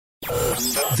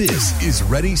This is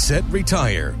Ready, Set,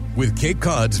 Retire with Cape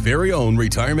Cod's very own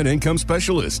retirement income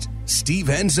specialist, Steve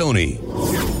Anzoni.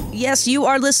 Yes, you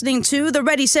are listening to the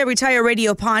Ready, Set, Retire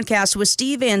radio podcast with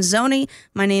Steve Anzoni.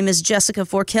 My name is Jessica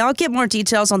Forkel. Get more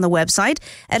details on the website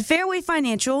at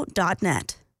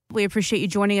fairwayfinancial.net. We appreciate you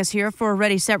joining us here for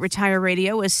Ready, Set, Retire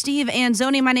Radio with Steve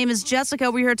Anzoni. My name is Jessica.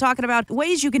 We're here talking about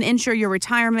ways you can ensure your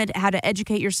retirement, how to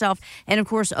educate yourself, and, of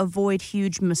course, avoid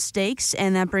huge mistakes.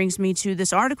 And that brings me to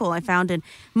this article I found in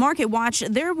Market Watch.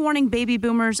 They're warning baby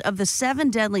boomers of the 7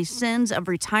 deadly sins of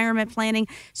retirement planning.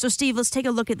 So, Steve, let's take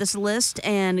a look at this list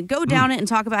and go down it and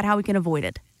talk about how we can avoid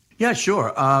it. Yeah,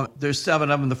 sure. There's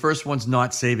 7 of them. The first one's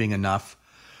not saving enough.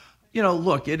 You know,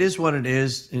 look, it is what it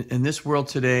is. In this world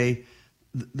today,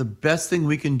 the best thing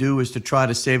we can do is to try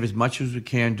to save as much as we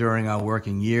can during our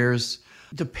working years.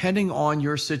 Depending on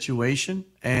your situation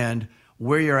and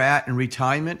where you're at in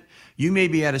retirement, you may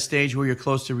be at a stage where you're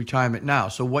close to retirement now.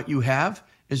 So what you have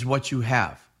is what you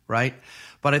have, right?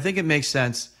 But I think it makes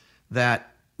sense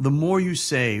that the more you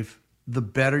save, the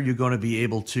better you're going to be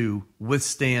able to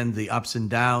withstand the ups and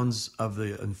downs of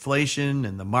the inflation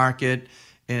and the market,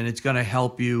 and it's going to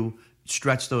help you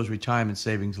stretch those retirement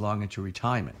savings long into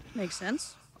retirement. Makes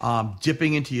sense.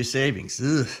 Dipping into your savings.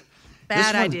 Ugh.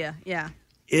 Bad idea, yeah.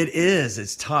 It is.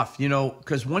 It's tough, you know,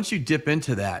 because once you dip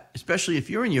into that, especially if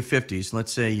you're in your 50s,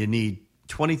 let's say you need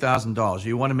 $20,000,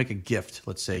 you want to make a gift,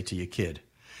 let's say, to your kid,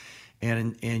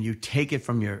 and you take it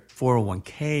from your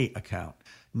 401k account.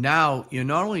 Now, you're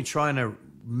not only trying to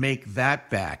make that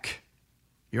back,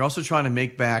 you're also trying to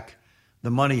make back the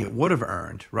money it would have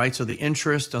earned, right? So the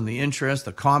interest on the interest,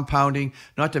 the compounding,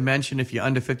 not to mention if you're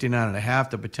under 59 and a half,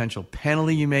 the potential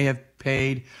penalty you may have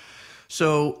paid.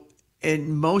 So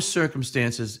in most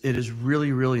circumstances, it is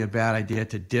really, really a bad idea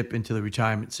to dip into the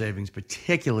retirement savings,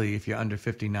 particularly if you're under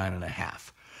 59 and a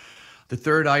half. The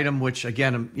third item, which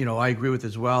again, you know, I agree with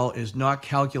as well, is not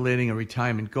calculating a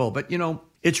retirement goal. But, you know,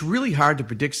 it's really hard to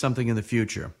predict something in the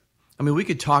future. I mean, we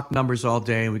could talk numbers all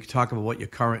day and we could talk about what your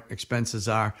current expenses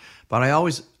are, but I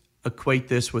always equate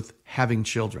this with having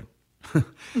children.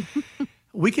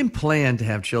 We can plan to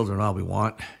have children all we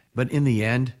want, but in the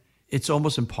end, it's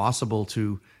almost impossible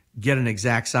to get an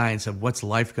exact science of what's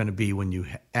life going to be when you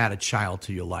add a child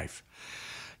to your life.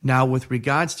 Now, with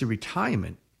regards to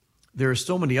retirement, there are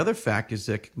so many other factors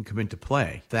that can come into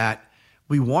play that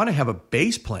we want to have a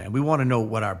base plan. We want to know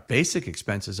what our basic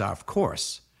expenses are, of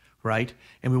course, right?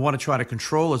 And we want to try to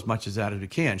control as much of that as we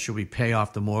can. Should we pay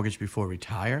off the mortgage before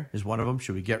retire is one of them.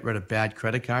 Should we get rid of bad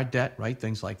credit card debt, right?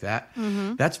 Things like that.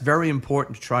 Mm-hmm. That's very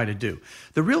important to try to do.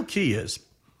 The real key is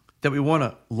that we want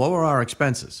to lower our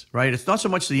expenses, right? It's not so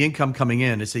much the income coming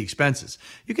in, it's the expenses.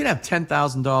 You can have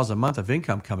 $10,000 a month of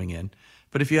income coming in,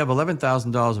 but if you have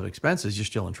 $11,000 of expenses, you're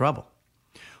still in trouble.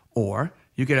 Or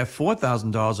you could have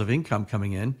 $4,000 of income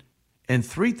coming in and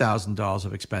 $3,000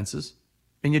 of expenses,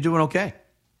 and you're doing okay.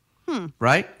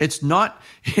 Right? It's not,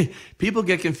 people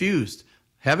get confused.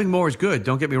 Having more is good,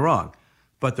 don't get me wrong,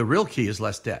 but the real key is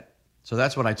less debt. So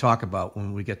that's what I talk about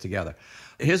when we get together.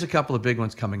 Here's a couple of big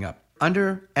ones coming up.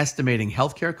 Underestimating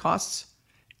healthcare costs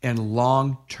and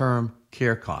long-term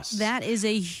care costs. That is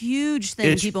a huge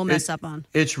thing people mess up on.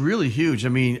 It's really huge. I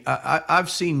mean, I've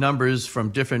seen numbers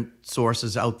from different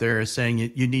sources out there saying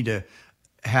you need to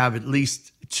have at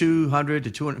least $200,000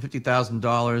 to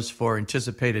 $250,000 for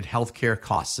anticipated health care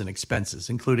costs and expenses,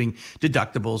 including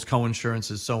deductibles,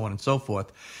 coinsurances, so on and so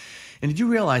forth. And did you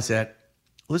realize that,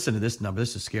 listen to this number,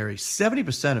 this is scary,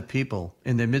 70% of people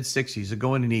in their mid-60s are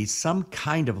going to need some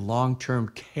kind of long-term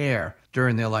care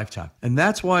during their lifetime. And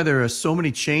that's why there are so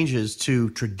many changes to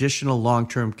traditional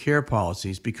long-term care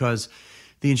policies, because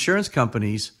the insurance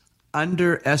companies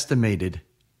underestimated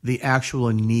the actual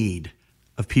need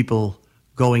of people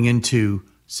going into,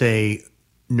 say,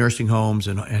 nursing homes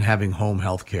and having home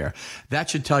health care. That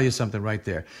should tell you something right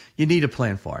there. You need a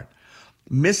plan for it.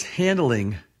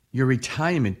 Mishandling your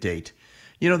retirement date.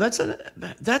 You know, that's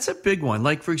a big one.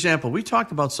 Like, for example, we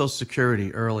talked about Social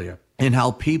Security earlier and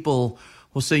how people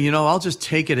will say, you know, I'll just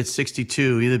take it at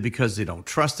 62, either because they don't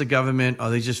trust the government or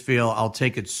they just feel I'll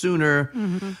take it sooner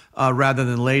rather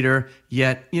than later.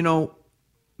 Yet, you know,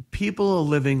 people are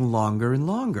living longer and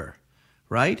longer.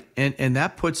 Right? And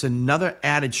that puts another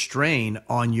added strain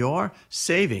on your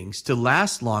savings to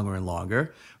last longer and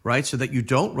longer, right? So that you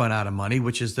don't run out of money,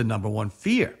 which is the number one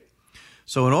fear.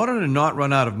 So in order to not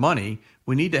run out of money,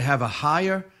 we need to have a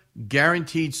higher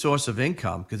guaranteed source of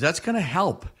income, because that's going to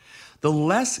help. The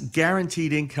less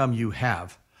guaranteed income you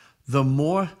have, the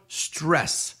more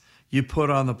stress you put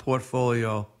on the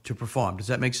portfolio to perform. Does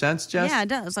that make sense, Jess? Yeah, it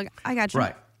does. Like, I got you.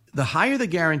 Right. The higher the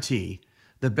guarantee,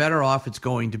 the better off it's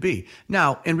going to be.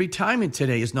 Now, and retirement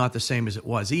today is not the same as it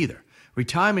was either.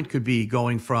 Retirement could be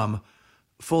going from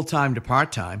full-time to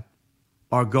part-time,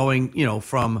 or going,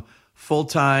 from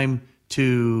full-time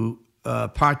to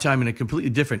part-time in a completely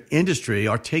different industry,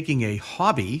 or taking a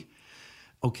hobby,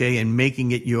 okay, and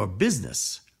making it your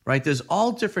business, right? There's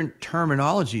all different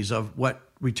terminologies of what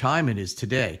retirement is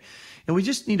today. And we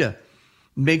just need to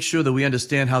make sure that we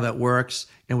understand how that works,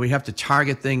 and we have to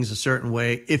target things a certain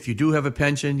way. If you do have a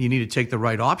pension, you need to take the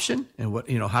right option. And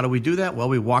how do we do that? Well,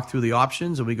 we walk through the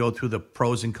options and we go through the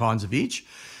pros and cons of each.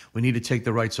 We need to take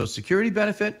the right Social Security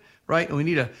benefit, right? And we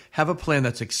need to have a plan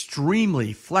that's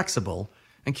extremely flexible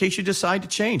in case you decide to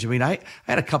change. I mean, I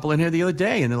had a couple in here the other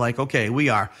day, and they're like, okay,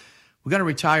 we're going to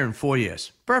retire in 4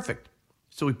 years. Perfect.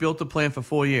 So we built a plan for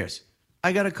 4 years.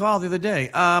 I got a call the other day.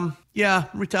 I'm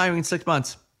retiring in 6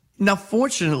 months. Now,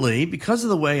 fortunately, because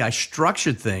of the way I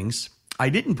structured things, I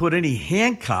didn't put any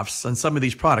handcuffs on some of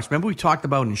these products. Remember we talked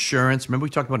about insurance? Remember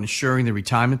we talked about insuring the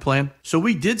retirement plan? So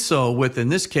we did so with, in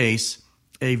this case,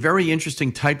 a very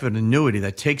interesting type of an annuity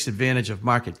that takes advantage of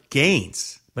market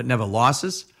gains, but never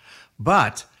losses.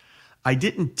 But I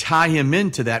didn't tie him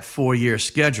into that 4-year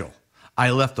schedule.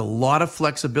 I left a lot of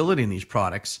flexibility in these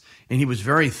products, and he was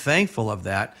very thankful of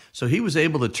that. So he was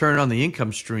able to turn on the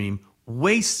income stream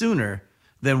way sooner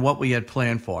than what we had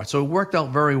planned for. So it worked out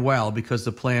very well because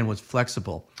the plan was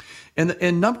flexible.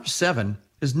 And number 7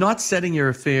 is not setting your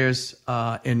affairs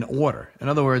in order. In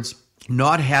other words,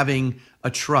 not having a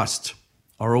trust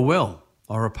or a will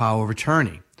or a power of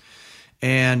attorney,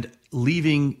 and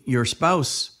leaving your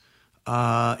spouse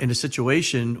in a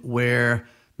situation where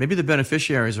maybe the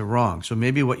beneficiaries are wrong. So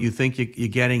maybe what you think you're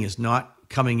getting is not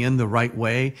coming in the right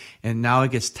way, and now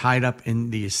it gets tied up in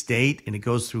the estate and it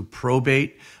goes through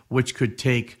probate, which could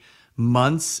take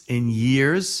months and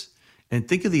years. And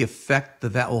think of the effect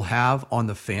that will have on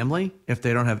the family if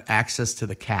they don't have access to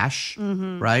the cash,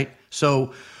 right?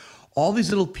 So all these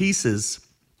little pieces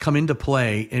come into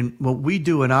play. And what we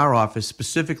do in our office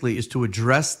specifically is to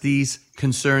address these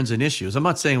concerns and issues. I'm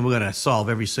not saying we're going to solve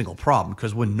every single problem,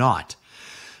 because we're not.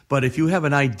 But if you have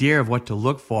an idea of what to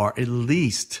look for, at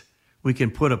least we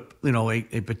can put a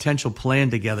potential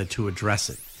plan together to address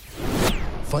it.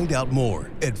 Find out more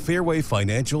at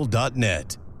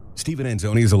fairwayfinancial.net. Stephen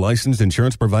Anzoni is a licensed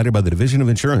insurance provider by the Division of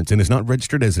Insurance and is not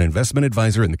registered as an investment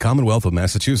advisor in the Commonwealth of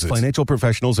Massachusetts. Financial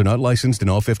professionals are not licensed in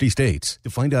all 50 states. To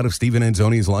find out if Stephen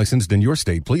Anzoni is licensed in your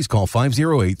state, please call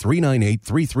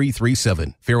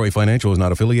 508-398-3337. Fairway Financial is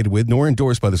not affiliated with nor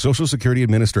endorsed by the Social Security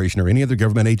Administration or any other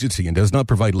government agency and does not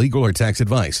provide legal or tax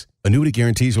advice. Annuity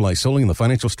guarantees rely solely on the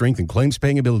financial strength and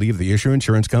claims-paying ability of the issuer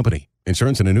insurance company.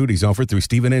 Insurance and annuities offered through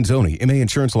Stephen Anzoni, MA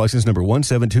Insurance License Number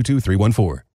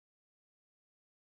 1722314.